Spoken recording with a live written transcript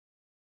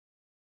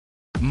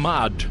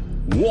Mud,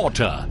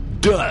 water,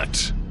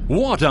 dirt.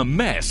 What a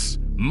mess!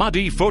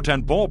 Muddy foot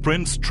and paw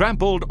prints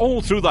trampled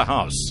all through the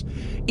house.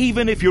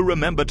 Even if you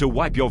remember to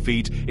wipe your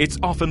feet, it's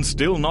often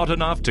still not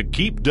enough to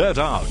keep dirt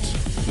out.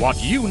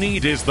 What you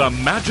need is the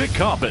magic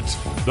carpet,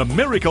 the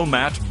miracle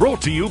mat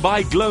brought to you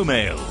by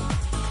Glomail.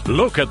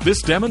 Look at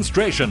this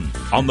demonstration.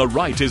 On the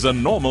right is a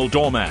normal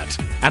doormat,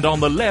 and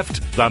on the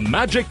left, the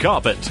magic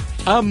carpet.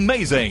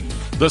 Amazing!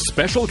 The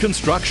special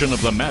construction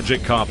of the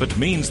magic carpet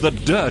means the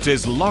dirt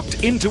is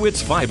locked into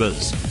its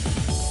fibers.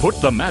 Put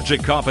the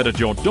magic carpet at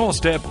your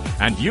doorstep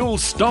and you'll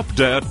stop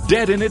dirt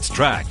dead in its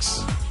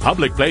tracks.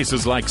 Public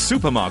places like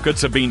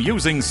supermarkets have been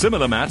using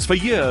similar mats for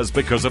years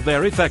because of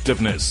their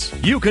effectiveness.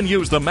 You can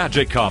use the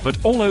magic carpet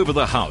all over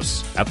the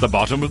house, at the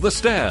bottom of the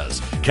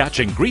stairs,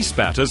 catching grease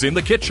spatters in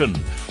the kitchen,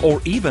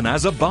 or even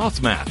as a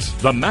bath mat.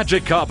 The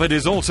magic carpet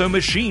is also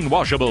machine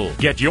washable.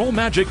 Get your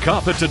magic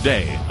carpet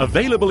today,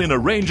 available in a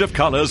range of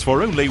colors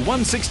for only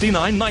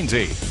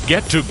 $169.90.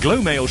 Get to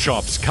Glomail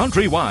shops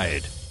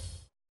countrywide.